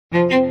ეხლა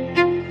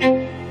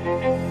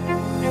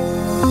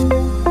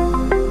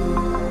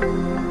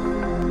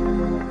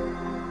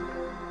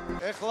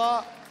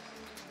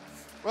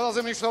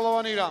ყველაზე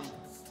მნიშვნელოვანი რამ.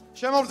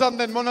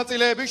 შემოვზამდნენ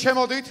მონაწილეები,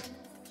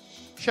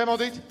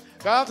 შემოდით.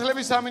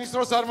 განათლების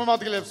სამინისტროს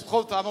წარმომადგენლებს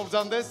მხოლოდ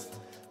ამოვზამდეს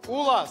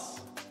პულას,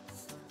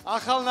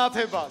 ახალ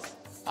ნათებას,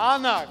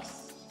 ანაკს.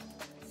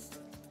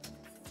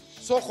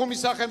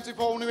 სოხუმის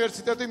სახელმწიფო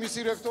უნივერსიტეტი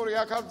მისი რექტორი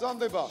აქ არ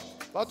ბრძანდება.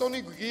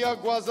 ბატონი გია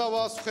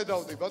გვაზავას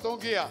ხედავდი. ბატონ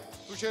გია,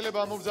 თუ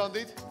შეიძლება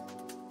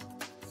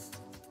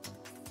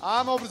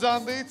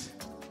ამოვზანდით.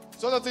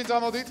 ცოტა წინ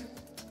წამოდით.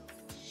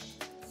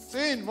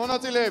 წინ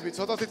მონაწილეები,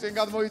 ცოტათი წინ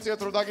გადმოიწიათ,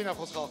 რომ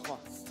დაგინახოს ხალხმა.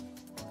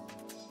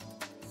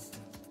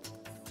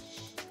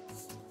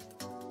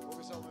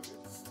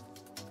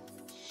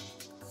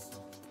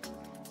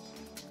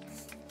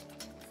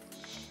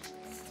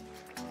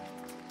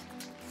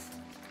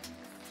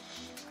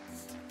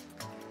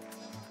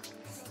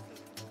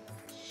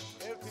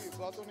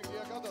 ბატონი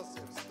გია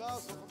გადასცემს და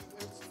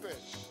ერთ სპე.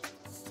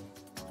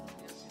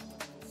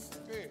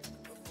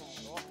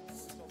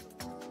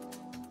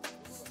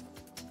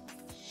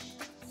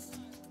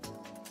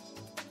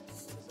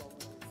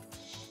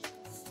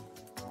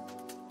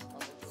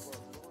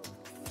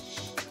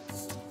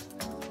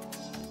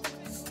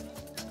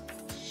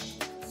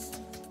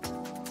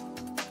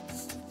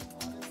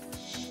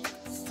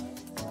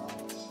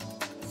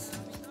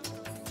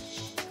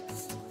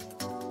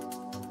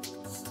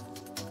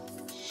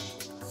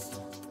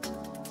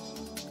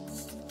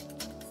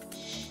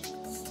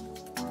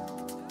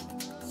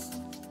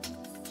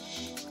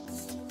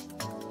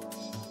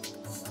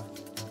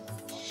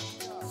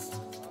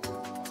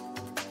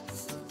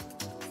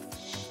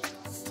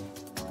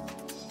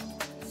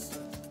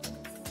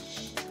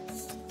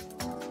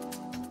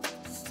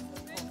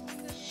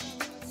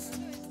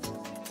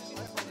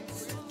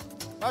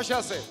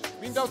 მაშასე,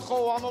 მინდა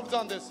ვთხოვ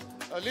ამობრძანდეს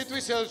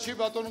ლიტვის ელჩი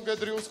ბატონ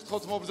გედრიუს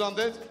გთხოვთ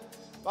მობრძანდეთ,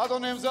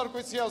 ბატონ ემზარ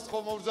კვიციას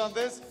გთხოვ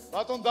მობრძანდეს,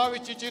 ბატონ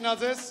დავით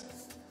ჭიჭინაძეს,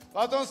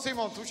 ბატონ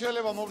სიმონ თუ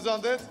შეიძლება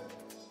მობრძანდეთ.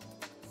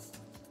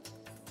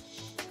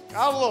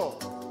 კავლო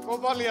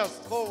კოპალიას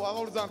გთხოვ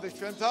ამობრძანდეს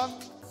ჩვენთან.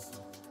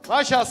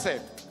 მაშასე,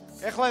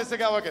 ეხლა ესე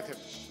გავაკეთებ.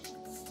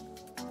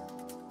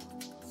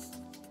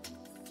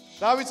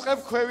 დავიწყებ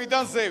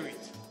ქვევიდან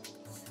ზევით.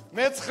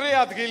 მე-9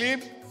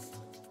 ადგილი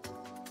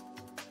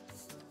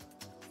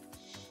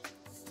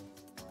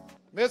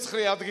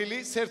მე-9 ადგილი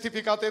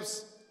სერტიფიკატებს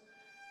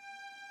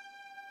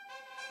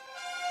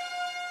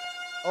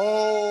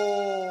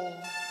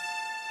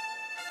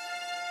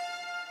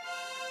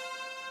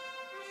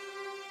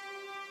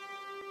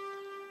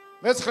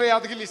მე-9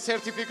 ადგილი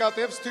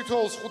სერტიფიკატებს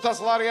თითოეულს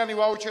 500 ლარიანი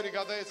ვაუჩერი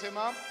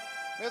გადაეცემა.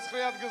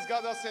 მე-9 ადგილს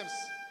გადასცემს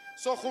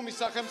სოხუმის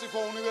სახელმწიფო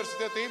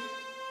უნივერსიტეტი.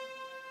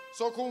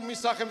 სოხუმის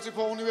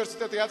სახელმწიფო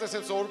უნივერსიტეტი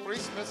აწესებს 2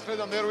 პრიზს, მე-9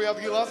 და მე-8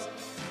 ადგილას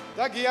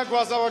და გია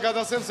გვაზავა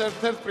გადასცემს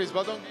 1 პრიზს.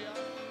 ბატონ გია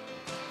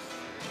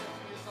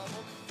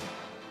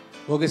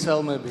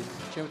მოგესალმებით.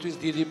 ჩემთვის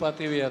დიდი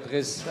პატივია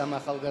დღეს ამ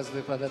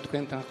ახალგაზრდებთან და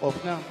თქვენთან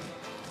ყოფნა.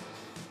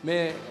 მე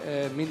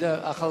მინდა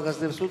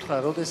ახალგაზრდებს უთხრა,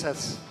 როდესაც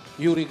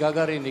იური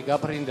გაგარინი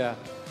გაფრინდა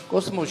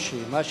კოსმოსში,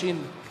 მაშინ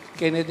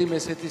კენედიმ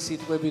ესეთი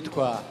სიტყვები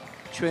თქვა: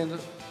 ჩვენ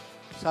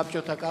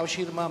საბჭოთა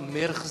კავშირმა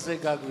მერხზე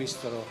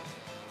გაგვისწრო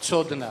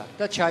ცოდნა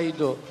და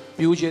ჩაიდო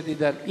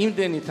ბიუჯეტიდან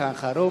იმდენი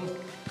თანხა, რომ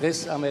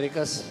დღეს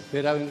ამერიკას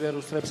ვერავინ ვერ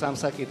უსწრებს ამ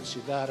საკითხში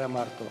და არა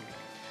მარტო.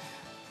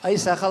 აი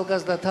ეს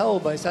ახალგაზრდა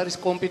თაობა, ეს არის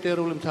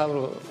კომპიუტერული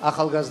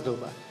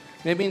ახალგაზრდობა.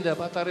 მე მინდა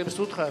პატარებს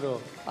უთხრა, რომ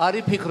არ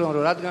იფიქრონ,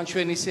 რომ რადგან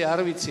ჩვენ ისე არ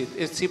ვიცით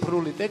ეს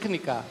ციფრული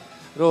ტექნიკა,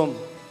 რომ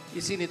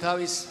ისინი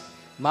თავის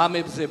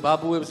მამებზე,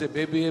 ბაბუებზე,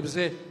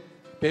 ბებიებზე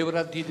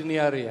ბევრად დიდნი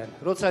არიან.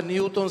 როცა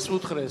ნიუტონს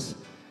უთხრეს,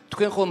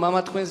 თქვენ ხო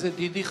მამა თქვენზე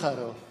დიდი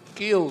ხარო?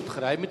 კიო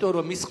უთხრა, იმიტომ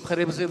რომ მის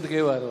მხრებზე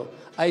ვდგევარო.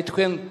 აი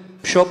თქვენ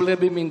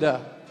მშობლები მინდა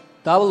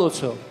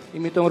დავლოცო,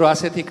 იმიტომ რომ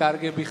ასეთი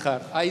კარგები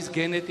ხარ, აი ეს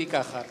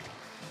გენეტიკა ხარ.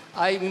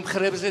 აი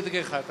მიმხრებზე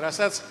დგეხართ,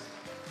 რასაც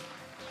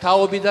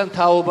თაობიდან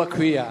თაობა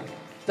ქვია.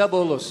 და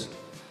ბოლოს,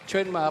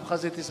 ჩვენმა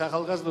აფხაზეთის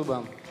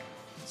ახალგაზრდობამ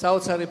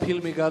საოცარი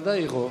ფილმი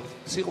გადაიღო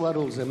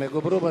სიყვარულზე,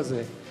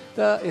 მეგობრობაზე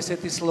და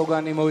ესეთი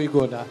სლოგანი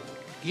მოიგონა: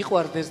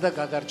 გიყვარდეს და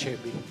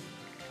გადარჩები.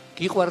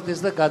 გიყვარდეს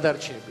და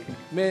გადარჩები.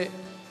 მე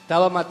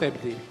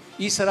დავამატებდი,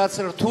 ის რაც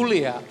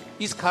რთულია,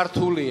 ის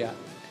ქართულია.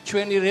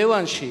 ჩვენი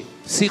რევანში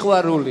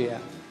სიყვარულია.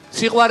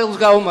 სიყვარულს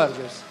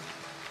გაუმარჯოს.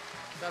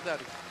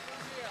 გადარი.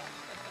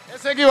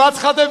 ესე იგი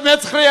ვაცხადებ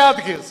მე-9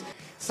 ადგილს.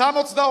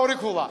 62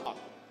 ქულა.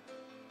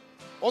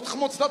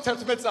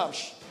 91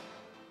 წამში.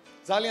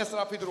 ძალიან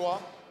სწრაფი დროა.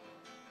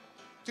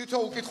 თითო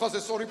უკითხვაზე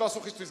სწორი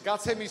პასუხისთვის,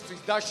 გაცემისთვის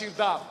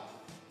დაშირდა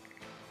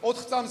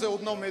 4 წამზე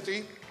ოდნავ მეტი,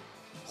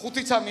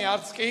 5 წამი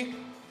არც კი,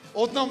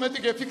 ოდნავ მეტი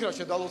გეფიქრა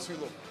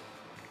შედალოცვილო.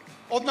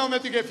 ოდნავ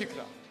მეტი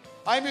გეფიქრა.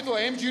 აი იმიტომ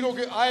MG-რო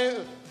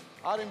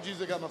არ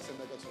MG-ზე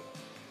გამახსენდა კაცო.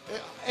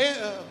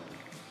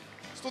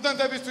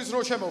 სტუდენტებისთვის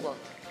რო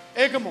შემოგვაქვს.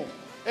 ეგმო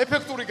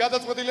ეფექტური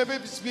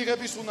გადაწყვეტილების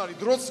მიღების უნარი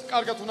დროც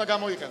კარგად უნდა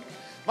გამოიყენო.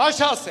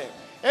 მაშასე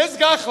ეს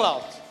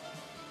გახლავთ.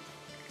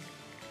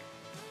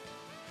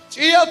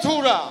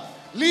 ჭიათურა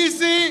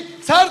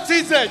ლიზი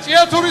ცარციძე,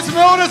 ჭიათურის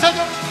მეორე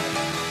საჯარო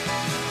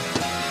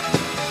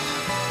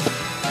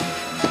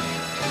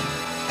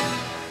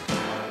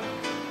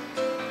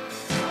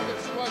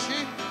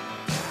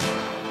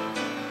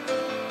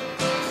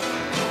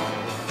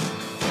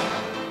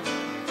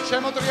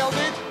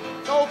შემოტრიალდით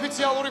და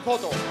ოფიციალური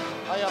ფოტო.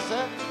 აი ასე,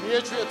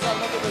 მიეჩვიეთ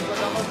წარმატებებს და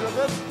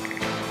გამარჯვებებს.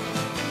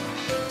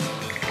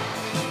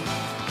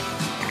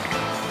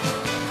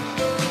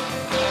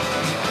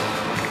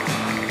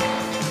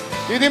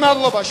 დიდი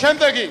მადლობა.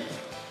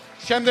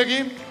 შემდეგი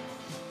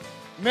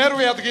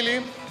მერვე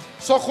ადგილი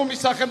სოხუმის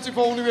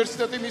სახელმწიფო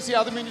უნივერსიტეტი მისი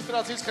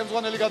ადმინისტრაციის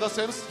ხელმძღვანელი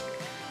გადასცემს.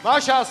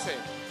 მაშა ასე,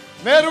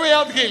 მერვე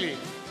ადგილი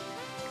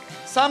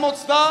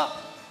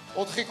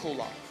 64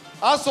 ქულა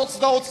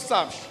 120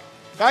 წამში.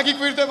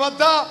 გაგიკვირდებათ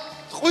და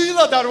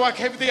ტყუილა და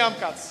რვაქებდი ამ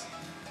კაცს.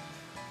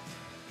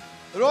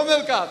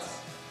 რომელ კაცს?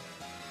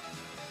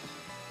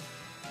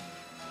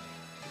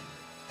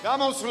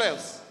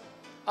 გამოსვლელს.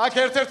 აქ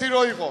ერთ-ერთი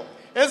რო იყო.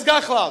 ეს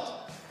გახლავთ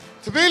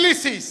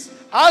თბილისის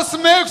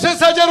 106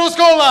 საჯარო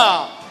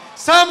სკოლა.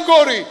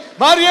 სამგორი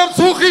მარიამ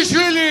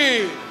ცუხიშვილი.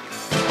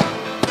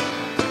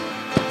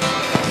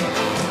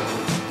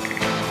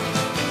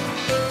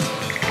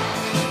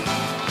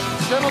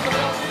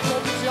 შემოტრიალდით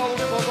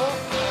ოფიციალური ფოტო.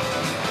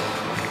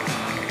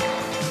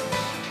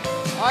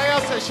 აი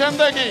ასე,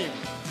 შემდეგი.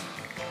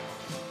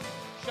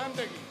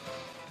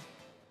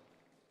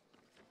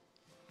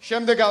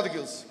 შემდეგ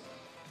ადგილს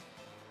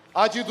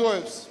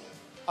აჯილდოებს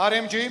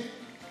RMG,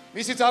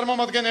 მისი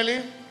წარმომადგენელი.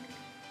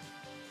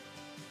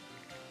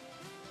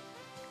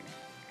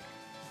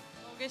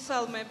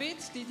 მოგესალმებით,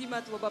 დიდი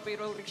მადლობა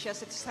პირველ რიგში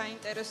ასეთი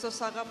საინტერესო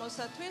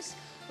საღამოსათვის.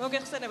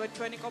 მოგეხსენებათ,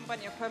 ჩვენი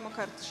კომპანია ქვემო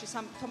ქართლში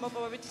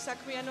სამთომოპოვებითი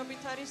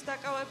საქმიანობით არის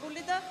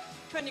დაკავებული და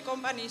ჩვენი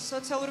კომპანიის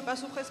სოციალური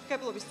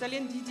პასუხისმგებლობის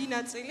ძალიან დიდი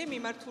ნაწილი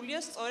მიმართულია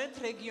სწორედ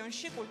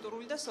რეგიონში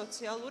კულტურული და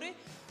სოციალური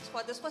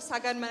სხვადასხვა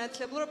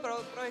საგანმანათლებლო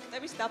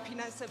პროექტების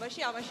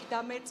დაფინანსებაში. ამაში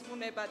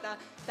დამერწმუნება და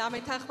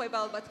დამეთანხმება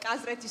ალბათ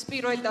კაზრეთის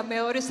პირველი და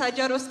მეორე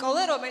საჯარო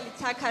სკოლა, რომელიც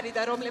აქ არის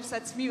და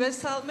რომლებსაც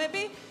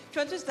მივესალმები.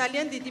 ჩვენთვის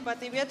ძალიან დიდი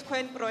პატივია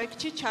თქვენ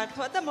პროექტში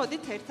ჩართვა და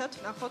მოდით ერთად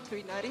ვნახოთ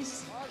ვინ არის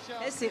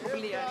ეს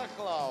იღბლიანი.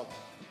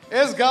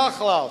 ეს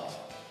გახლავთ.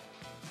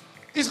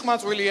 ის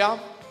ხმაწვილია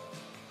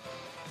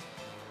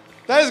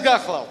და ეს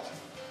გახლავთ.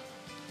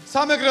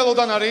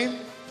 სამეგრელოდან არის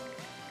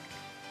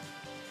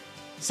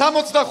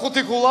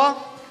 65 ქულა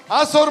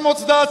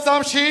 150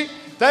 წამში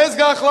და ეს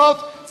გახლავთ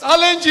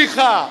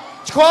წალენჯიხა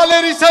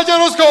ჩქვალერის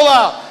საჯარო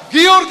სკოლა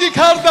გიორგი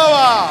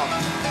ქარდავა.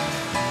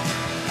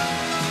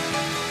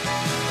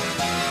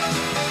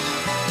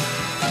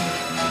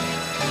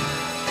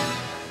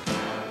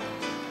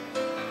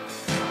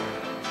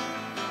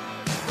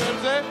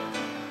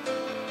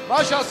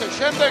 მაშა ასე,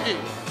 შემდეგი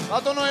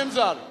ბატონო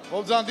ემზარ,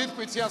 მობრძანდით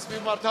კვიციანს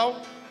მიმართავ.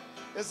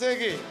 ესე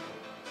იგი,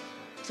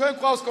 ჩვენ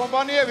გვყავს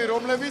კომპანიები,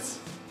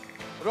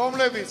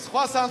 რომლებიც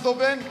სხვას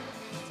ანდობენ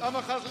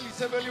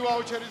წამახალისებელი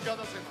ვაუჩერის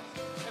გადაცემას.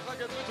 ეხლა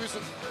გეტყვით ვის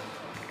უწევთ.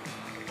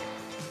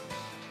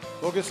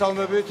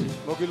 მოგესალმებით,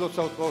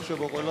 მოგილოცავთ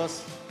ბავშვებო ყველას.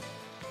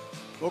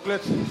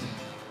 მოკლედ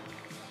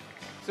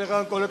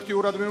წეგან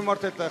კოლექტიურად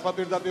მიმართეთ და ეხლა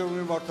პირდაპირ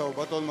მიმართავ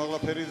ბატონ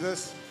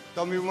მაღლაფერიძეს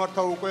და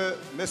მიმართავ უკვე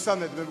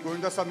მესამედ მე მგონი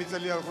და 3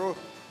 წელია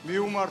რომ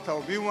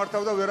მივმართავ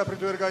და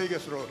ვერაფრით ვერ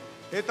გაიგესრო.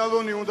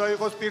 ეტალონი უნდა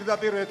იყოს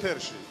პირდაპირ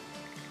ეთერში.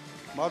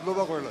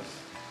 მადლობა ყველას.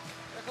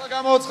 ეხლა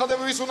გამოუცხადებ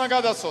ვის უნდა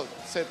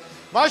გადასცეთ.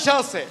 მაშა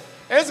ასე,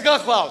 ეს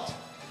გახლავთ.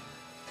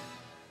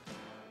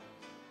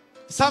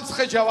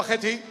 სამცხე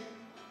ჯავახეთი.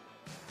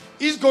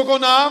 ის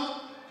გოგონა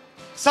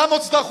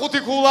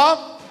 65 ქულა.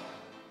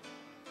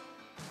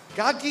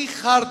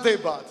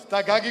 გაგიხარდებათ და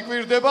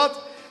გაგიკვირდებათ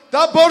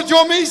და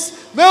ბორჯომის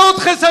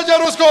მეოთხე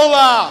საჯარო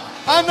სკოლა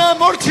ანა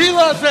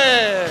მორჩილაძე.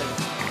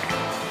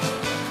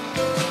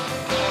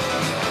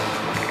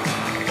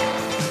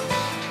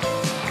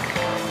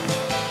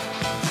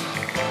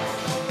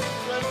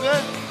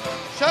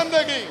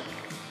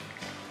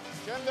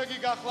 შემდეგი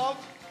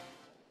გახლავთ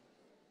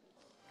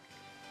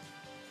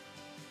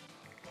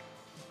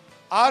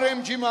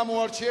RMG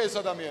მომარჩია ეს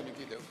ადამიანი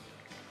კიდევ.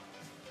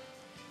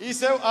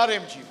 ისევ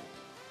RMG.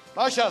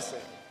 მაშა ასე.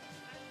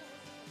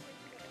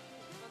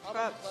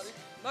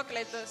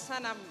 მოკლედ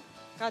სანამ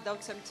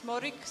გადავცემთ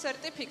მორიგ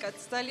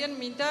სერტიფიკატს ძალიან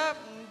მინდა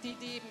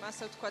დიდი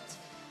ასე ვთქვათ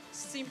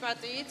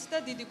სიმპათიით და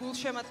დიდი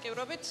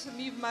გულშემატკივრობით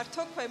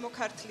მივმართო ქვემო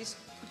ქართლის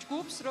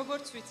ჯგუფს,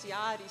 როგორც ვიცი,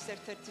 არის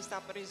ერთ-ერთი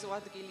საპრიზო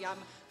ადგილი ამ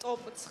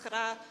ტოპ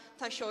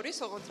 9-თა შორის,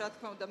 ოღონდ რა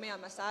თქმა უნდა მე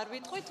ამას არ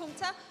ვიტყვი,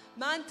 თუმცა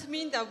მან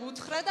მინდა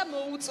ვუთხრა და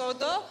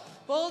მოუწოდო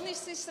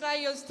ბოლნისის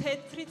რაიონის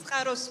თეთრი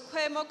წყაროს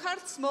ქვემო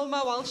ქართლს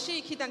მომავალში,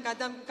 იქიდან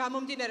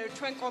გამომდინარე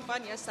ჩვენ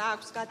კომპანიას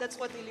აქვს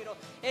გადაწყვეტილი, რომ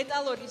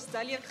ეტალონის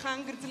ძალიან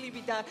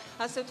ხანგრძლივი და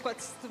ასე ვთქვათ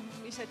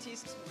ისეთი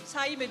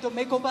საიმედო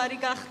მეგობარი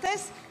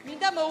გახდეს,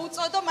 მინდა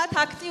მოუწოდო მათ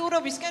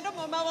აქტიურობისკენ, რომ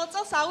მომავალ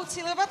წელს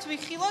აუცილებლად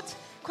ვიხილოთ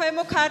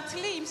ქვემო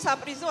ქართლი იმ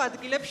საპრიზო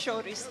ადგილებს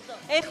შორის.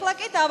 ეხლა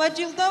კი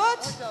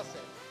დავაჯილდოვოთ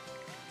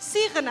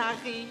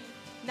სიღნაღი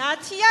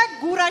ნათია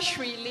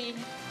გურაშვილი.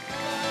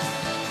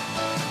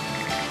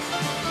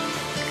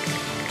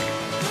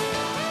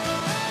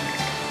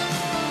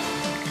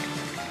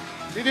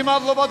 დიდი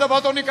მადლობა და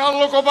ბატონი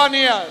კარლო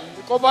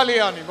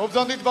კობალიანი.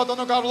 მობრძანდით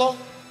ბატონო კარლო.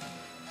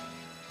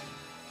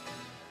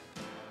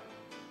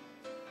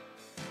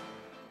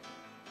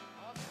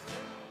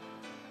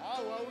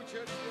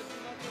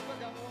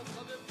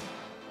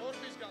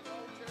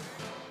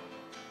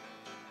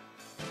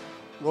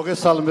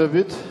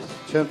 მოგესალმებით,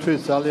 ჩემთვის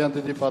ძალიან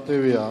დიდი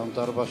პატივია ამ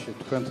დარბაზში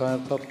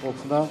თქვენთან ერთად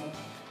ყოფნა.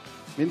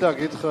 მინდა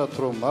გითხრათ,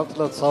 რომ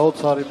მართლაც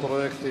საოცარი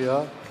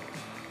პროექტია,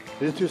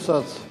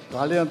 ისთვისაც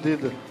ძალიან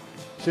დიდ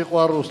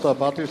სიყვარულს და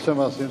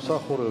პატივცემას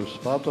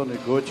იმსახურებს ბატონი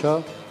გოჩა.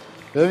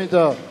 მე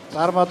მინდა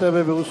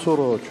წარმატებები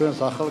უსურვო ჩვენს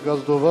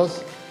ახალგაზრდობას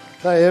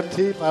და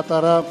ერთი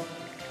პატარა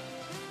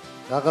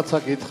რაღაცა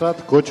გითხრათ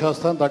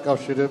გოჩასთან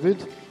დაკავშირებით.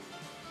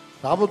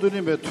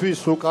 რამოდენიმე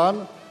თვის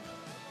უკან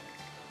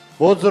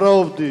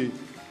მოძრაობდი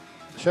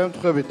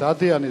შემთხვევით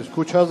დადიანის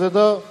ქუჩაზე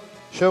და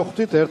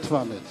შევხვდით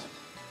ერთმანეთს.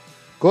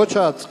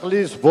 გოჩა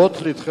წყლის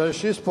ბოთლით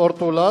ხელში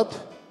სპორტულად,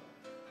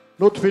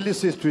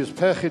 თბილისისთვის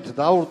ფეხით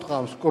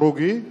დაურტყავს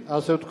კრუგი,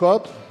 ასე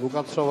ვთქვათ,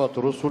 უკაცრავად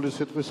რუსული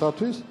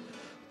სიტყვისათვის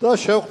და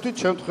შევხვდით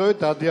შემთხვევით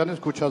დადიანის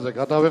ქუჩაზე.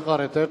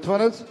 გადავეყარეთ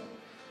ერთმანეთს,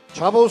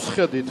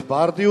 ჩამოვსხედით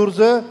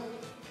ბარდიურზე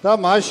და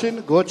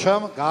მაშინ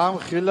გოჩამ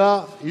გაამხილა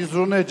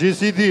იზრუნე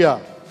ჯისიდია,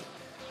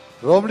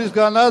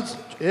 რომლისგანაც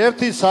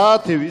 1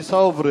 საათი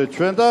ვისაუბრეთ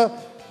ჩვენ და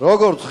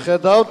როგორც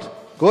ხედავთ,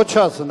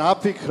 გოჩას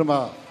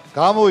ნაფიქრმა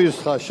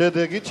გამოისხა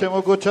შედეგი,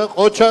 ჩემო გოჩა,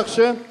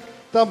 ყოჩახშენ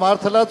და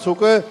მართლაც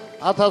უკვე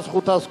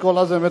 1500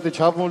 სკოლაზე მეტი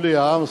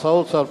ჩაბმულია ამ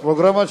საოცარ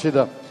პროგრამაში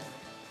და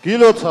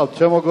გილოცავთ,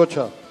 ჩემო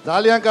გოჩა.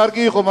 ძალიან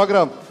კარგი იყო,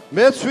 მაგრამ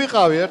მეც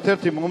ვიყავი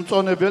ერთ-ერთი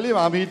მომწონებელი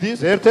ამ იდეის,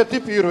 ერთ-ერთი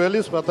პირველი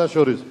სხვათა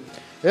შორის.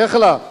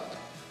 ეხლა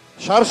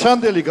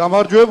შარშანდელი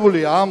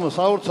გამარჯვებული ამ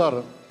საოცარ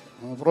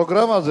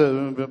პროგრამაზე,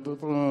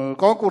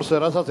 კონკურსზე,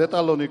 რასაც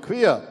ეტალონი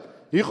ქვია,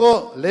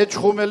 იყო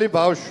ლეჩხუმელი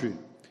ბავშვი.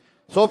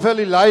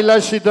 სოფელი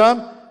ლაილაშიდან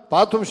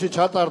ბათუმში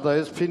ჩატარდა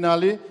ეს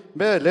ფინალი.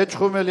 მე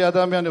ლეჩხუმელი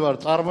ადამიანი ვარ,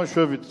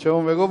 წარმოშვებით,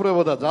 ჩემო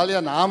მეგობრებო და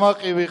ძალიან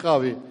ამაყი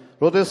ვიყავი,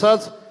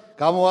 როდესაც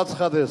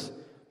გამოაცხადეს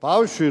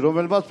ბავშვი,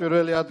 რომელმაც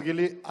პირველი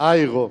ადგილი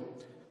აიღო.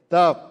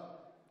 და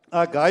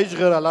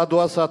გაიჟღერა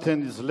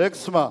ლადოასათენის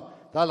ლექსმა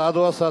და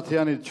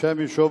ლადოასათიანი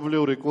ჩემი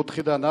მშობლიური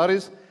კუთხიდან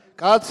არის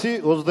კაცი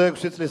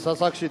 26 წლის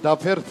ასაკში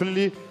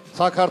დაფერფლილი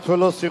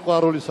საქართველოს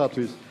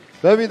სიყვარულისათვის.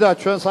 მე მინდა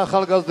ჩვენს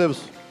ახალგაზრდებს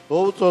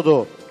მოუწოდო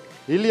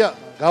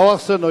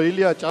გავახსენო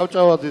ილია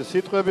ჭავჭავაძის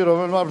სიტყვები,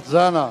 რომელმა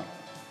ბრძანა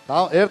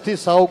 1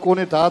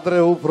 საუკუნით ადრე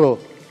უფრო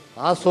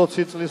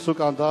 120 წლის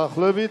უკან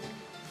დაახლოებით,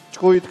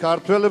 ჭკუით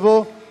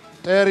ქართველებო,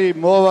 ტერი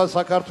მოვა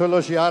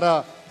საქართველოში არა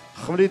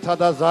ხმლითა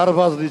და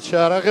ზარბაზნით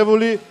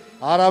შეარაღებული,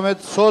 არამედ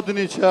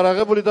ცოდნით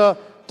შეარაღებული და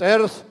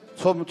ტერს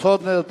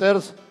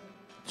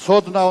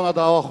ცოდნა უნდა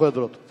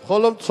დავახვედროთ.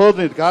 ხოლო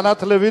ცოდნით,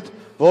 განათლებით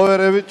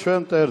მოვერევით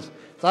ჩვენ ტერს.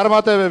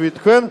 წარმატებები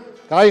თქვენ,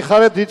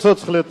 გაიხარეთ,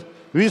 იცოცხლეთ.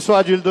 ვის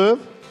ვაჯილდოებ?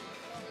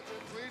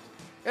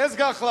 ეს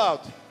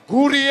გახლავთ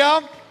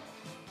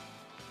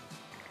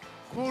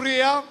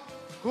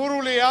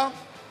გურულია,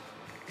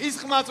 ის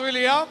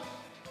ხმაწვილია,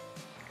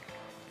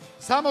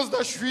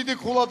 67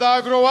 ქულა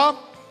დააგროვა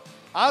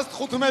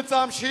 115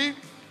 წამში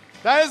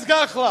და ეს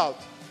გახლავთ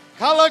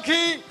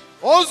ქალაქი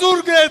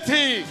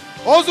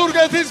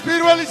ოზურგეთის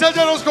პირველი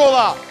საჯარო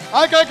სკოლა,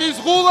 აკაკის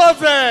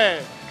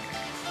ღულაძე.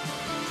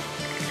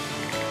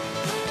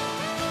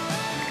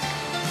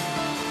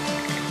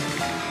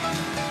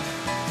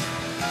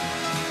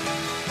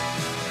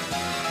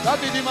 და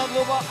დიდი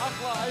მადლობა.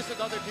 ახლა ესე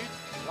დადებით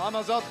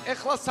ლამაზად.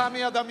 ეხლა 3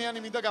 ადამიანი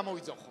მინდა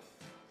გამოვიძახო.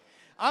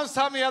 ამ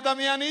 3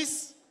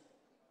 ადამიანის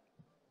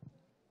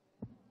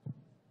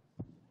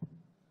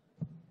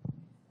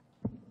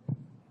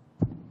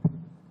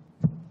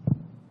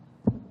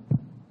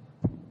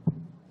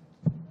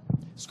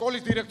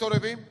სკოლის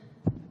დირექტორები,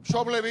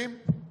 მშობლები,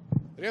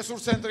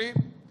 რესურს ცენტრი,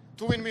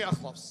 თუ ვინმე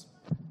ახლავს.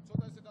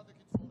 ცოტა ესე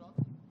დადექით სწორად.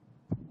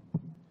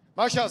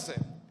 მაშასე,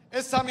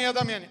 ეს 3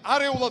 ადამიანი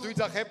არეულად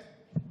ვიძახებ.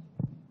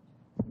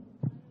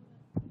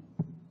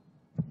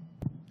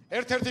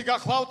 ერთ-ერთი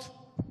გახლავთ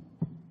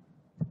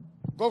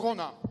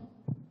გოგონა.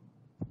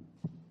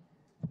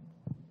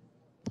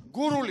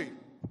 გურული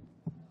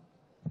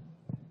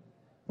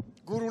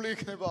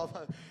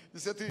იქნება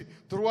ისეთი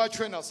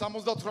დროაჩვენა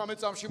 78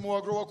 წამში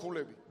მოაგროვა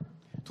ქულები.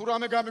 თუ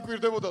რამე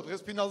გამიკვირდებოდა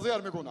დღეს ფინალზე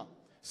არ მეგონა.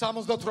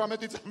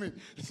 78 წამი.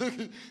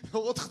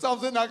 4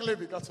 წამზე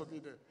ნაკლები, კაცო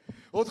კიდე.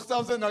 4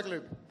 წამზე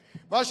ნაკლები.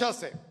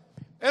 მაშასე,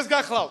 ეს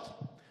გახლავთ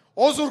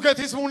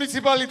ოზურგეთის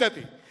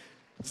მუნიციპალიტეტი.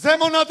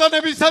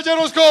 ზემონატანების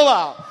საჯარო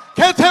სკოლა.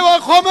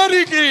 ქეთევა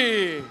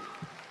ხომერიკი.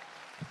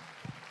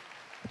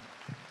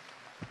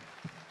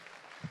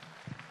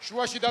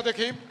 შუაში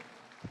დადექი.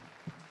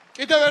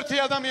 კიდევ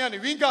ერთი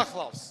ადამიანი, ვინ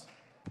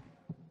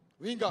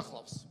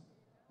გახლავს?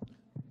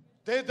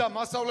 დედა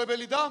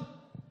მასწავლებელი და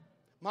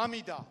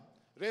მამიდა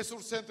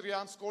რესურს ცენტრი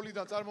ან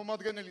სკოლიდან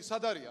წარმომადგენელი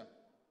სად არიან?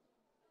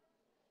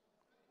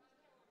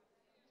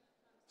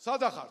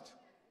 სად ახართ?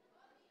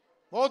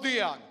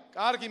 მოდიან,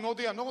 კარგი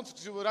მოდიან,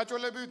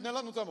 რაჭველები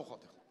ვიტნელან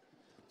უწამოხოთ.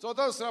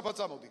 ცოტა სწრაფად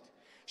წამოდით.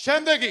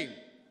 შემდეგი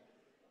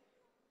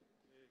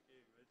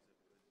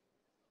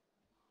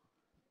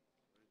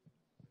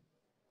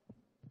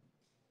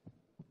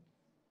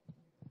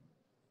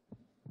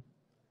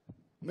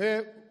მე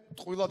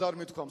ტყუილად არ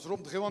მithქვამს,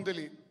 რომ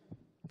დღევანდელი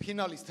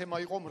ფინალის თემა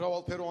იყო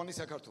მრავალფეროვანი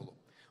საქართველო.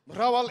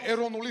 მრავალ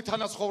ეროვნული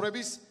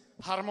თანაცხოვრების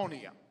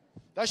ჰარმონია.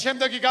 და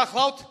შემდეგი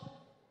გახლავთ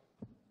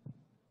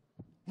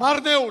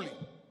მარნეული.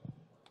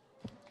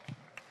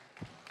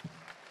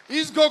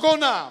 ის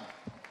გოგონა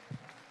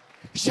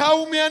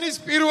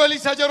შაუმიანის პირველი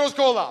საჯარო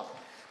სკოლა.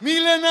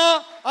 მილენა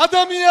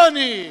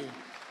ადამიანი.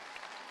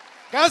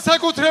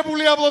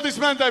 განსაკუთრებული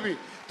აპლოდისმენტები,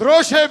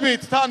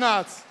 დროშებით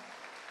თანაც.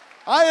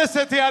 აი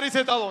ესეთი არის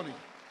ეტალონი.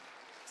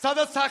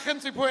 სადაც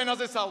სახელმწიფო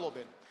ენაზე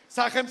სწავლობენ,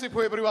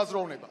 სახელმწიფოებრივ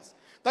აზროვნებას.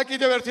 და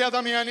კიდევ ერთი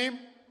ადამიანი,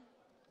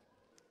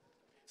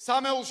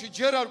 სამეულში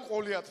ჯერ არ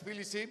ყოლია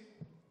თბილისი,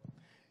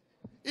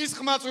 ის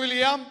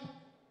ხმაწვილია,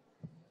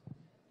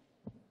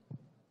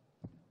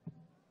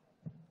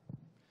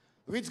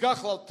 ვინც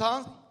გახლავთ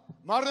თან,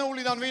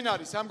 მარნეულიდან ვინ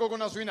არის, ამ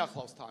გოგონას ვინ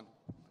ახლავს თან.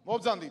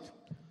 მობრძანდით,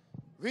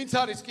 ვინც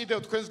არის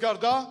კიდევ თქვენს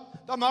გარდა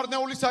და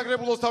მარნეულის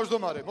საგრებულოს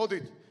თავმჯდომარე.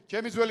 მოდით,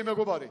 ჩემი ძველი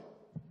მეგობარი.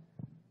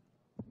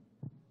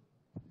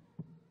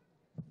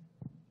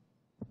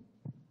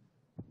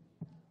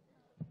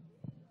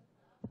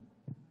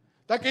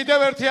 და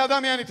კიდევ ერთი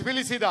ადამიანი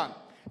თბილისიდან.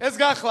 ეს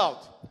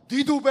გახლავთ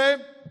დიდუბე,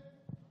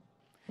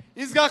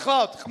 ის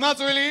გახლავთ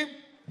ხმაწვილი,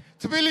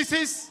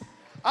 თბილისის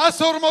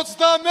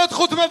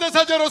 155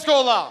 საჯარო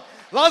სკოლა.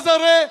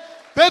 ლაზარე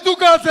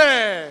ბედუგაძე.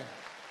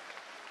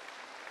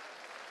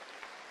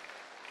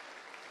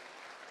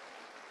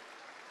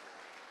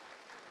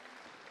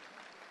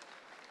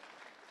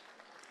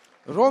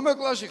 რომე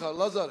კლასში ხარ,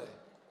 ლაზარე?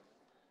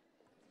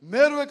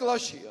 მერვე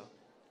კლასშია.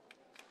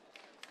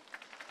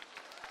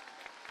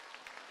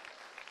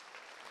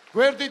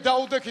 გვერდით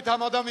დაუდექით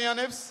ამ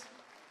ადამიანებს,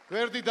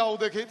 გვერდით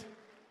დაუდექით.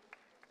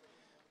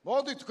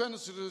 მოდით თქვენ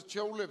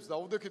შეულებს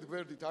დაუდექით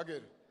გვერდით,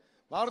 აგერ.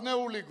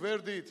 მარნეული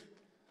გვერდით.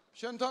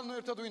 შენთან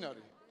ერთად ვინ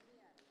არის?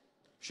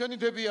 შენი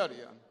დები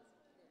არიან.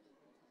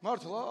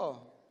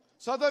 მართლა?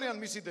 სად არიან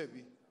მისი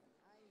დები?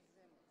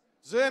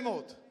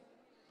 ზემოთ.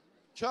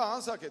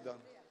 ჩან საკედან.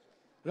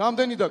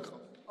 რამდენი დაკ?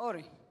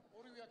 2.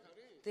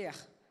 დიახ.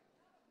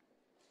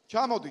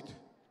 ჩამოდით,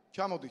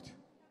 ჩამოდით.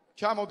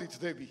 ჩამოდით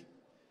დები.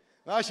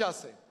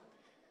 მაშასე.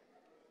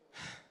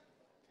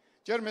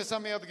 ჯერ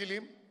მესამე ადგილი,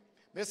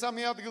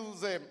 მესამე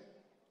ადგილზე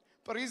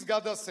პრიზ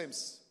გადასცემს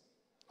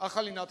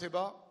ახალი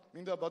ნათება,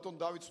 მინდა ბატონ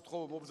დავით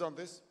ვთხოვო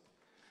მობრძანდეს.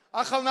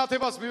 ახალ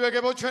ნათებას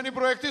მივეგებოთ ჩვენი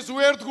პროექტის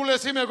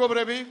უერთგულესი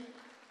მეგობრები.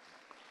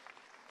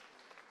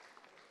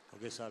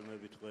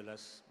 მოგესალმებით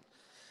ყველას.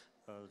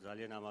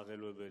 ძალიან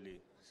ამაღელვებელი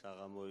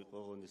საღამო იყო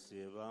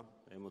ღონისძიება,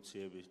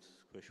 ემოციებით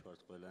ქვეშ ვართ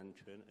ყველანი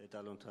ჩვენ.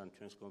 ეტალონთან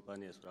ჩვენს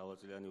კომპანიას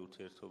მრავალწლიანი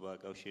ურთიერთობა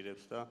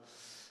აკავშირებს და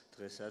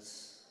დღესაც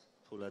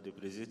ფულადი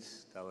პრიზით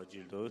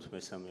დავაჯილდოვოთ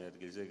მესამე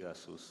ადგილზე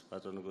გასულს.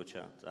 ბატონო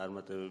გოჩა,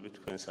 წარმატებები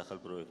თქვენს ახალ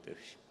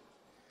პროექტებში.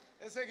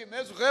 ესე იგი მე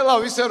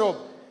ვღელავ ისე რომ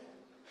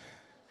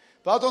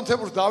ბატონ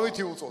თემურს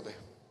დავითი უწოდე.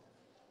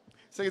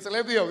 ესე იგი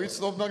წლებია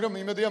ვიცნობ, მაგრამ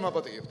იმედია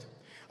მაპატიებთ.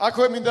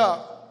 აქვე მინდა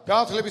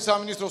განათლების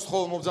სამინისტროს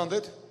ხოლმე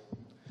მობრძანდეთ.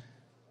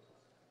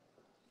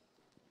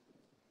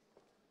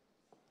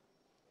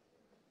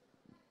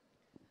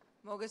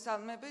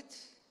 მოგესალმებით.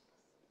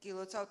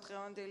 გილოცავთ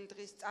დღევანდელი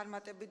დღის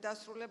წარმატებით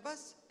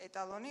დასრულებას,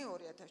 ეტალონი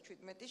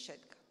 2017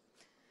 შედგა.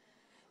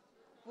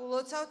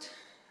 გულოცავთ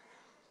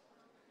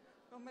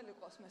რომელი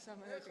ყავს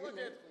მესამე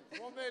ადგილი?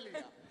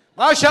 რომელია?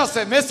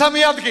 მაშასე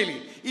მესამე ადგილი.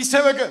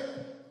 ისევე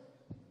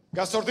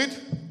გასწორდით?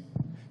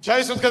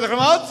 ჩაისვით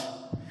ღრმად.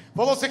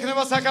 ბოლოს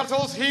იქნება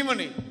საქართველოს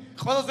ჰიმნი.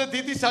 ყველაზე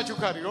დიდი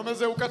საჩუქარი,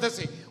 რომელზე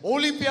უკეთესი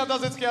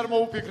ოლიმპიადაზეც კი არ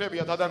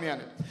მოუფიქრებიათ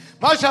ადამიანები.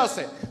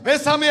 მაშასე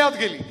მესამე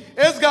ადგილი.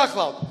 ეს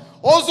გახლავთ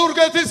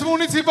ოზურგეთის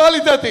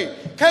მუნიციპალიტეტი,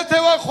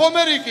 ქეთევან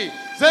ხომერიკი,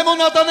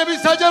 ზემონატანების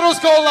საჯარო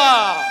სკოლა.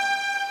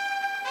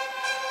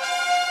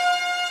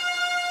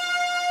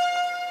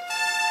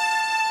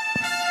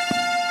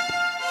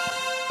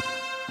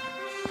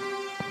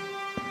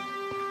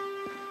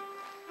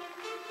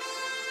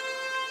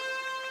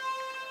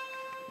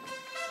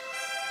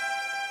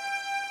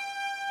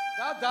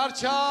 და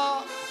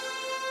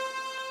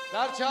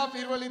დარჩა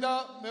პირველი და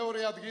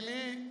მეორე ადგილი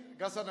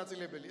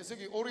გასანაწილებელი. ესე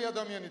იგი ორი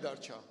ადამიანი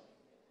დარჩა.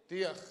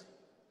 დიახ,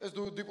 ეს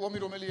დიპლომი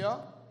რომელია?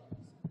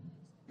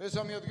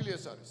 მესამე ადგილი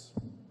ეს არის.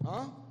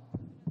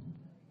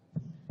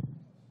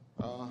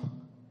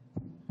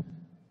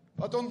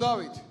 ბატონ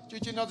დავით,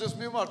 ჭიჭინაძეს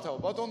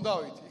მიმართავ, ბატონ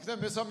დავით, იქნებ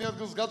მესამე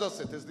ადგილს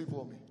გადასცეთ ეს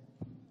დიპლომი.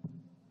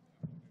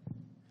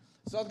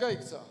 სად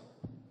გაიქცა?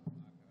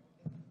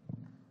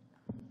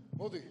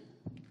 მოდი.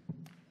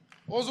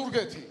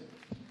 ოზურგეთი.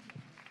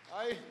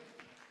 აი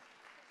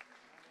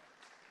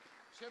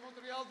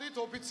შემოტრიალდით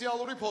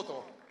ოფიციალური ფოტო.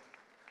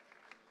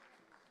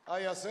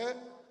 აი ასე,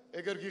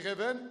 ეგერ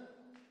გიღებენ.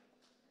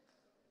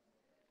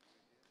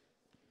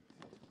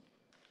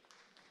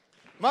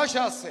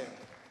 მაშასე.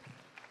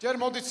 ჯერ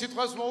მოდით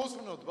სიტყვას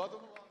მოусმინოთ,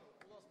 ბატონო,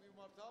 ფულას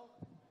მივმართავ.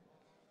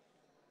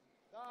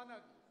 და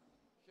ანაგი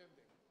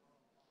შემდეგ.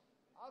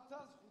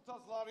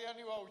 1500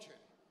 ლარიანი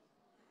ვაუჩერი.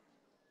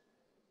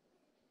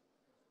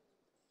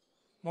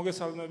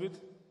 მოგესალმებით.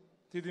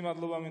 დიდი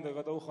მადლობა მინდა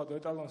გადაუხადო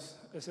ეტალონს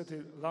ესეთი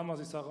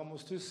ლამაზი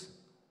საღამოსთვის.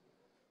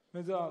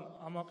 მე ძალიან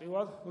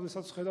ამაყივარ,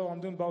 როდესაც ხედავ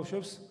ამდენ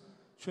ბავშვებს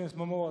ჩვენს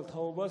მომავალ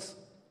თაობას,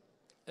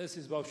 ეს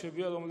ის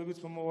ბავშვებია, რომლებიც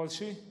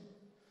მომავალში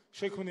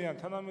შექმნიან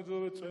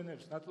თანამედროვე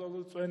წვენებს,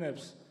 ნატურალურ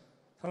წვენებს,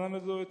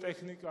 თანამედროვე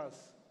ტექნიკას,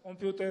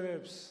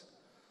 კომპიუტერებს,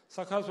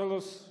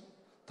 საქართველოს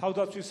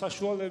თავდაცვის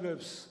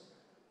საშუალებებს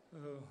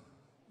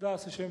და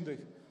ასე შემდეგ.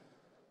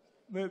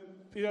 მე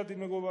პირადი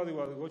მეგობარი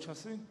ვარ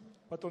გოჩასი,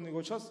 ბატონი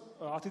გოჩას,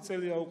 10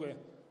 წელია უკვე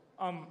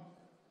ამ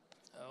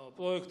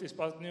პროექტის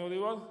პარტნიორი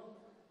ვარ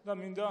და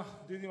მინდა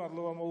დიდი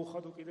მადლობა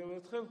მოუხადო კიდევ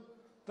ერთხელ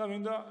და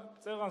მინდა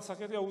წეღან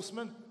საკეთია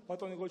უსმენ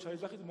ბატონი გოჩა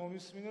იძახით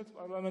მომისმინეთ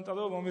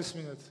პარლამენტარულ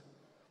მომისმინეთ.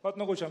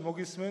 ბატონო გოჩა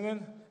მოგისმენენ,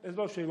 ეს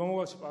ბავშვები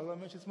მომავალში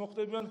პარლამენტშიც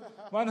მოხვდებიან,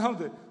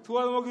 მანამდე თუ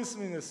არ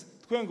მოგისმინეს,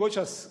 თქვენ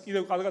გოჩას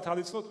კიდევ კარგად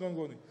არიცნობთ მე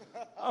მგონი.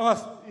 ამას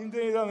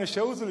იმდენი რამე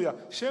შეუძლია,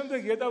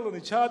 შემდეგ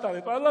ეტალონი ჩაატარე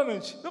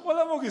პარლამენტში და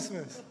ყველა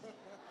მოგისმენს.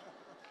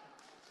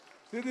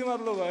 დიდი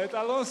მადლობა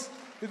ეტალონს,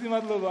 დიდი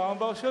მადლობა ამ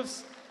ბავშვებს.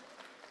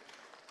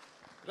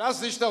 რას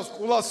ნიშნავს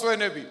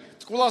ყულასვენები?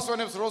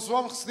 ყულასვენებს როს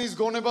ვამხსნის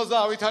გონებას და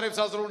ავითარებს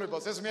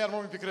აზროვნებას. ეს მე არ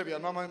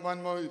მომიფიქრებიან, მან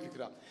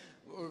მომიფიქრა.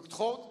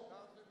 გთხოვთ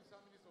განათლების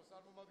სამინისტროს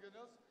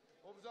წარმომადგენელს,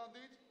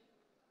 ობრძანდით.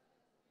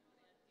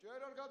 ჯერ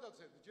არ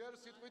გადაცეთ, ჯერ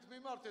სიტყვით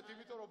მიმართეთ,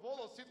 იმიტომ რომ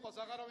ბოლოს სიტყვას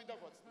აღარავინ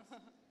დაგვაცნეს.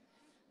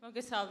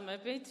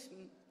 მოგესალმებით.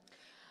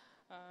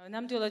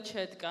 ნამდვილად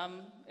შედგა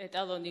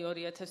ეტალონი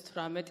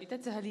 2018 და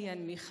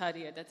ძალიან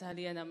მიხარია და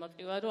ძალიან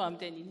ამაყივა, რომ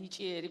ამდენი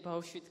ნიჭიერი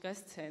ბავშვი დგას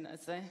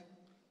სცენაზე.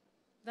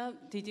 და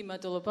დიდი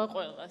მადლობა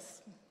ყველას.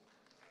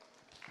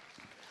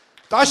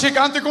 ტაში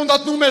კანტი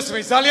გუნდათ ნუ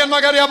მესმის, ძალიან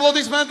მაგარი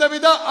აპლოდისმენტები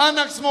და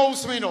ანაკს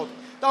მოусმინოთ.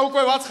 და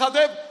უკვე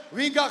ვაცხადებ,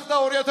 ვინ გახდა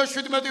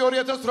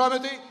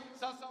 2017-2018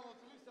 სასწავლო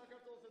წლის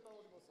საქართველოს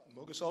ეტალონი მოსწავლე.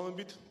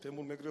 მოგესალმებით,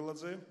 თემურ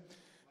მეგრელაძე.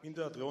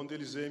 მინდა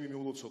დღევანდელი ზეიმი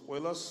მიულოცო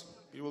ყველას,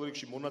 პირველ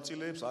რიგში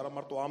მონაწილეებს, არა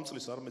მარტო ამ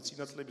წლის, არამედ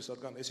წინა წლების,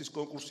 რადგან ეს ის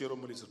კონკურსია,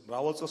 რომელიც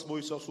მრავალ წელს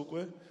მოიცავს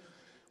უკვე.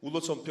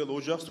 ულოცავ მთელ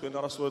ოჯახს, თქვენ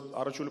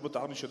არაჩვეულებოდ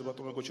აღნიშნეთ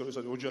ბატონო გოჩა,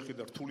 რომ ოჯახი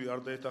და რთული არ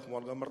დაეთანხმო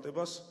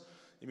გამარტებას,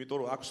 იმიტომ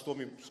რომ აქ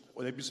სტომი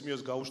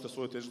ნებისმიერს გაუჩნდა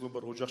სწორედ ეს გლობა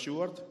ოჯახში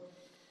ვართ.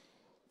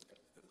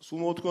 სულ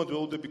მოვთქვათ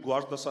ველოდები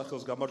გვარს და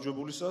სახელს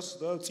გამარჯვებულისას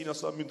და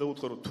წინასწარ მინდა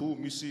უთხრა, რომ თუ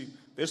მისი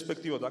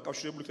პერსპექტივა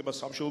დაკავშირებული ხდება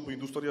სამშენებლო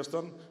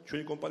ინდუსტრიასთან,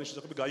 ჩვენი კომპანიის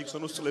შესაძლებელი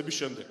გაიხსენოს წლების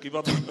შემდეგ. კი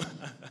ბატონო.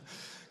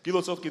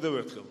 გილოცავთ კიდევ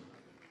ერთხელ.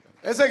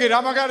 ესე იგი, რა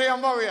მაგარი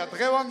ამბავია,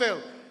 დღევანდელ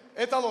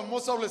ეტალონ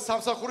მოსავლეს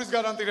სამსახურის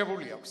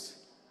გარანტირებული აქვს.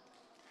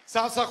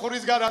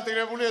 სამსახურის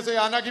გარანტირებული, ესე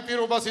ანაგი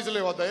პირობას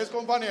იძლევა და ეს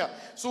კომპანია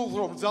სულ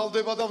უფრო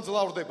მძალდება და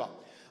მძლავრდება.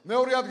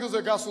 მეორე ადგილზე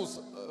გასულს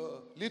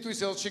ლიტვის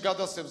ელჩი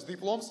გადასცემს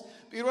დიპლომს,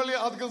 პირველი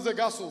ადგილზე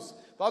გასულს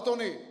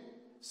ბატონი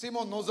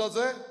სიმონ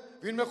ნოზაძე,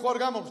 ვინმე ხო არ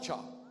გამორჩა.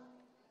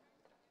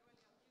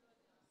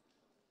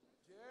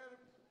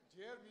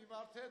 ჯერ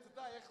მიმართეთ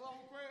და ეხლა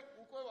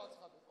უკვე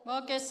ვაცხადებ.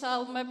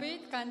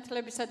 მოგესალმებით,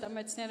 განათლებისა და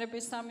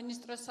მეცნიერების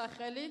სამინისტროს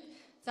სახელით.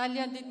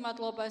 ძალიან დიდ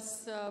მადლობას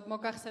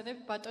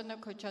მოგახსენებთ ბატონო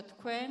გოჩა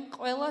თქვენ,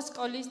 ყველა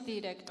სკოლის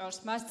დირექტორს,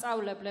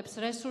 მასწავლებლებს,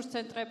 რესურს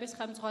ცენტრების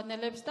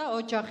ხელმძღვანელებს და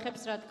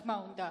ოჯახებს, რა თქმა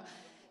უნდა.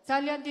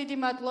 ძალიან დიდი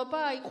მადლობა,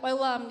 აი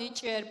ყველა ამ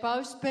ნიჭიერ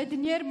ბავშვს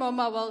ბედნიერ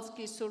მომავალს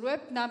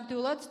გისურვებთ,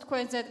 ნამდვილად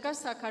თქვენზე დგას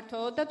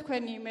საქართველო და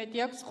თქვენი იმედი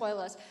აქვს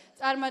ყველას.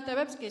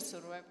 წარმატებებს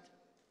გისურვებთ.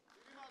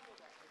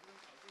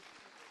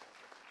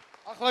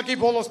 ახლა კი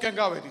ბოლოსკენ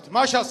გავედით.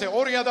 მაშასე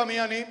ორი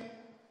ადამიანი,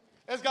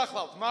 ეს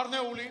გახლავთ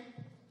მარნეული,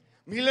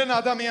 მილენ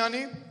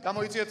ადამიანი,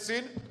 გამოიწიეთ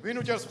წინ, ვინ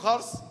უჭერს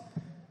მხარს?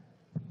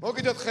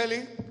 მოგიდეთ ხელი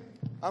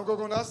ამ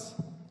გოგონას.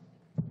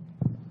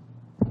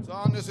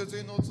 ძალიან ესე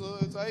წინო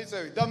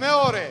წაიწევით. და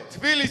მეორე,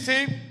 თბილისი,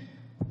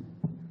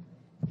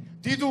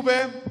 დიდუბე,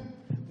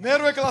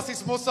 მერვე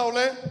კლასის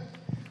მოსწავლე,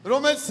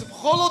 რომელიც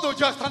მხოლოდ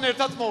ოჯახთან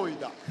ერთად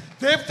მოვიდა.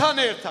 დებთან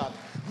ერთად.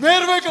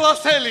 მერვე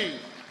კლასელი.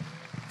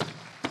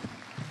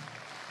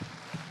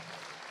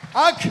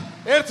 აქ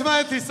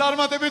ერთმანეთის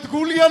წარმატებით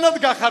გულიანად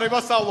გახარება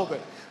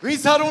სწავლობენ.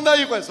 ვინც არ უნდა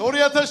იყოს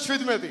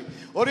 2017,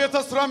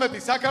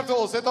 2018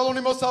 საქართველოს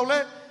ეტალონი მოსწავლე,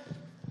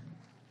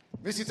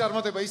 მისი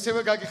წარმატება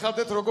ისევე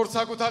გაგიხარდეთ როგორც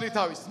საკუთარი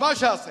თავის.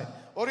 მაშასე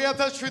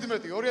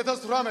 2017,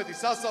 2018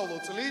 სასწავლო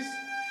წლის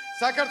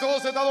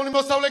საქართველოს ეტალონი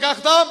მოსწავლე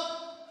გახდა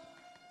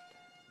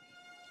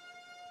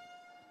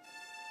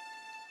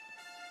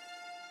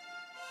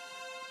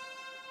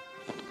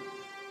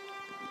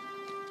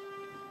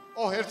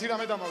ერთი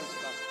რამე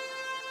დამავიწყდა.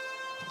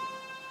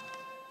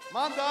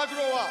 მან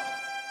დააგროვა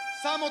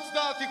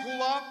 70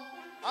 ქულა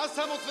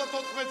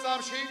 174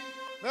 წამში,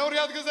 მეორე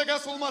ადგილზე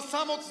გასულმა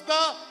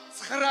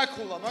 69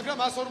 ქულა, მაგრამ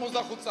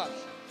 145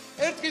 წამში.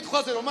 ერთ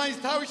კითხვაზე რომ მაინც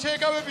თავი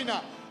შეეკავებინა,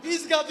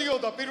 ის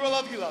გადიოდა პირველ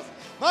ადგილას.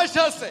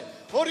 მაშასე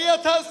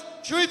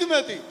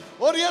 2017,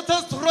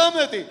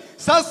 2018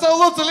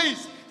 სასწავლო წლის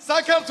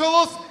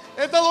საქართველოს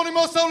ეტალონი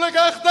მოსწავლე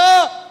გახდა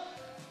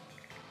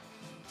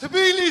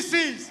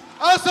თბილისის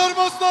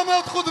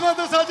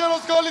 154 საჯარო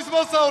სკოლის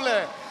მოსწავლე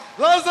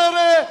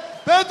ლაზარე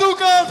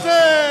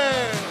ბედუკაძე.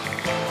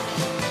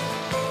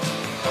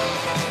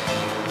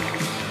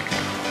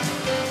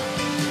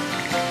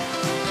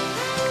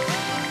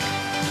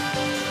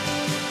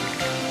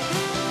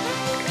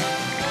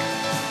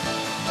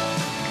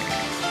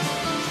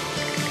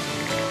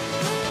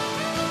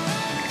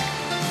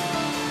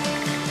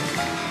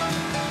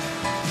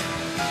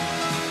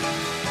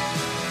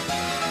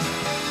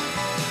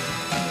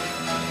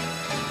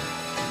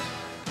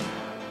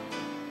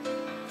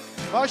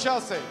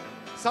 მაშასე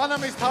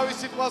სანამ ის თავის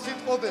სიტყვას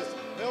იტყოდეს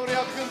მეორე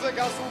ადგილზე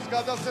გასულს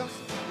გადასცემს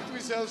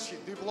იტყვის ელში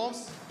დიპლომს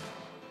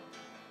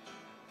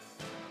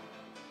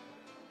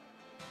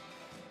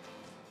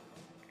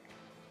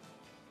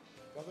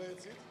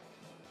გადაეცით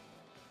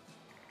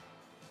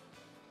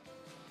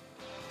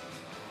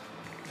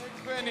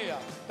თქვენია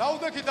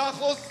დაუდექით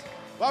ახლოს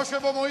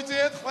ბავშვებო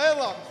მოიწიეთ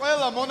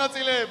ყველა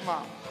მონაწილეებმა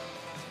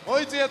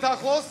მოიწიეთ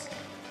ახლოს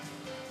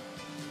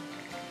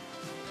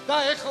და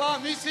ეხლა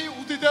მისი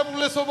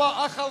უდიდებულესობა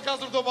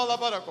ახალგაზრდობა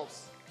ლაპარაკობს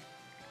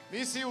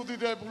მისი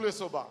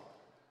უდიდებულესობა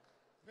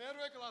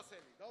მერვე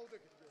კლასელი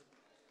დაუდექით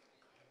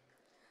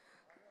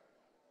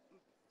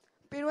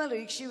პირველ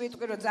რიგში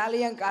ვიტყვი რომ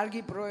ძალიან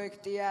კარგი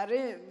პროექტი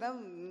არის და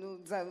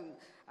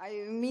აი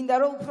მინდა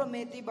რომ უფრო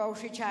მეტი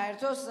ბავშვი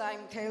ჩაერთოს აი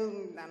მთელ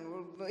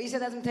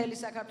ისედაც მთელი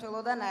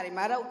საქართველოდან არის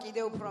მაგრამ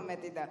კიდევ უფრო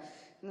მეტი და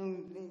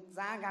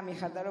ძალიან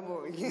გამიხარდა რომ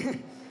მოვიგე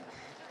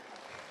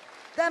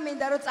და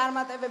მინდა რომ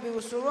წარმატებები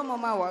უსურვო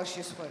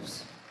მომავალში სხვებს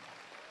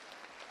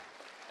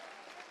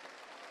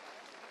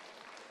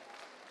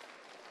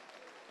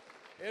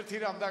ერთი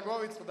რამ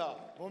დაგვავიწყდა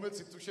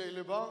მომეცით თუ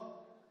შეიძლება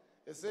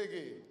ესე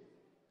იგი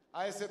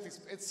აი ესეთი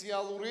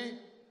სპეციალური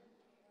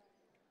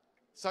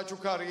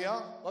საჩუქარია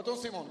ბატონ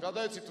სიმონ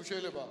გადაეცით თუ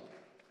შეიძლება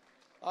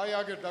აი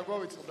აგერ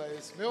დაგვავიწყდა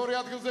ეს მეორე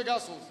ადგილზე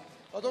გასულს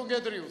ბატონ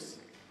გედრიუს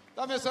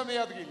და მესამე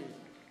ადგილი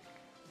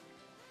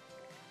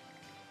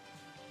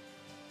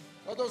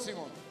ბატონ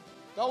სიმონ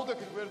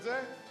დაუდექით გვერდზე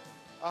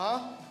აჰა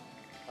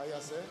აი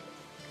ასე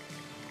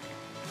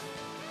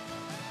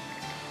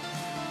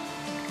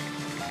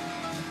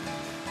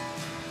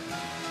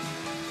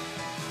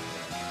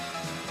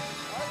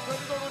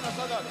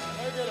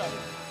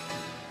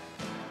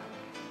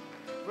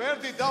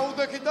ვერდი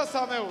დაუდექით და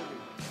სამეული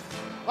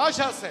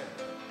მაშასე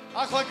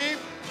ახლა კი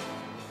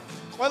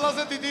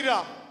ყველაზე დიდი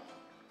რამ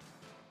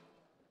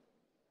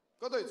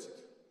გადაიცით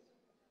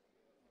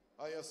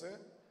აი ასე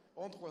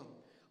ონტყვენ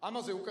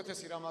ამაზე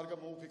უკეთესი რამ არ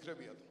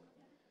გამოუფიქრებიათ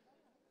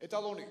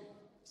ეტალონი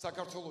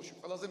საქართველოში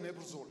ყველაზე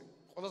მებრძოლი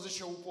ყველაზე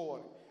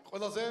შეუპოვარი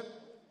ყველაზე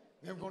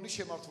მე მგონი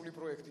შემართული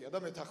პროექტია და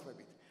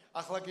მეთანხმებით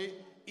ახლა კი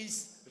ის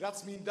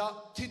რაც მინდა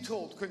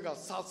თითოეულ თქვენგან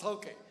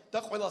სალსალკე და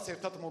ყველას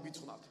ერთად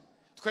მოგიწვნათ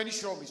თქვენი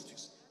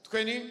შრომისთვის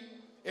თქვენი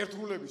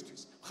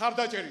ერთგულებისთვის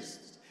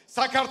მხარდაჭერისთვის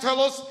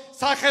საქართველოს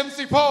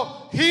სახელმწიფო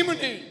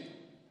ჰიმნი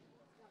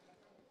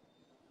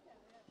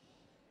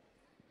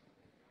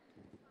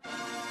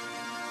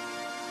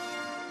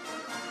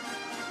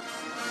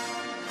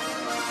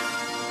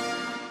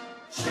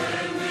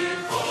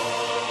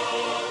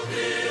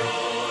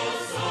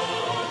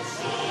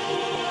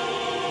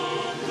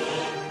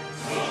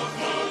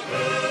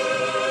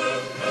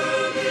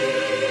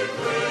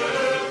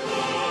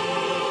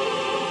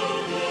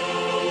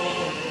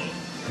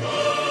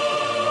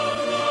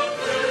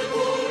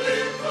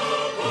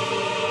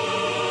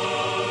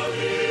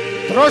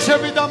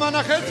დროშები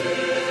დამანახეთ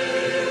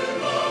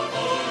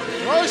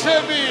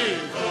დროშები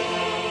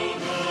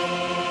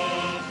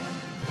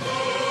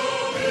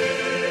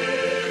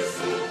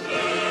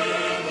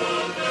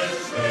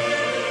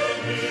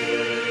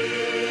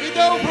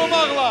კიდევ უფრო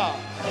მაღლა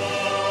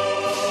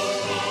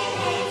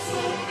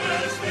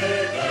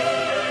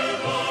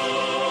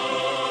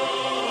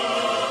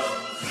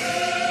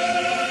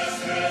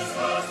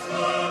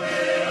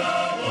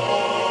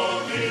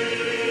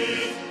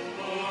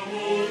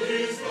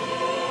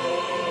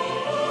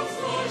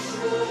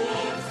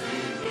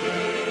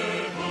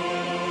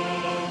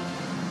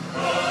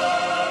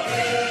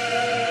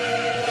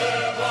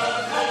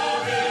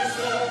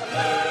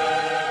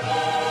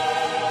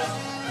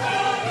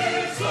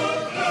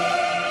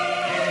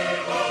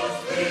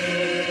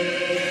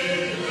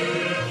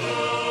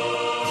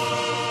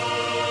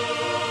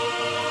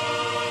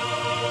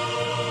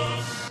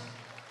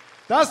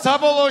და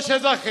საბოლოო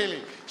შეძახილი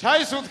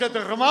ჩაისუნთქეთ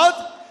ღრმად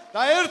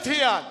და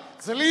ერთიან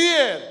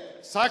ძლიერ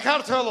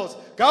საქართველოს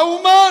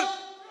გაუმარ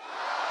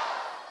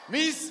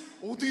მის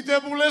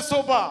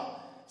უდიდებულესობა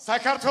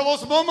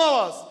საქართველოს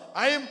მომავალს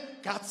აი ამ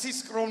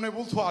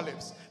გაცისკროვნებულ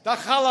თვალებს და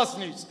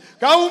ხალასნից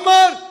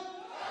გაუმარ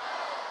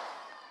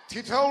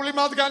თითოეული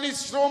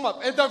მათგანის შრომა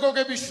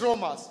პედაგოგების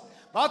შრომას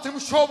მათ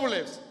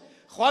მშობლებს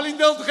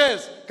ხვალინდელ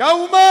დღეს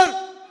გაუმარ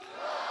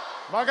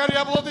მაგარი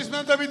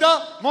აპლოდისმენტები და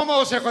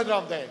მომავალ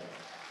შეხვედრამდე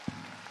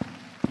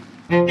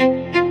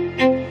Thank you.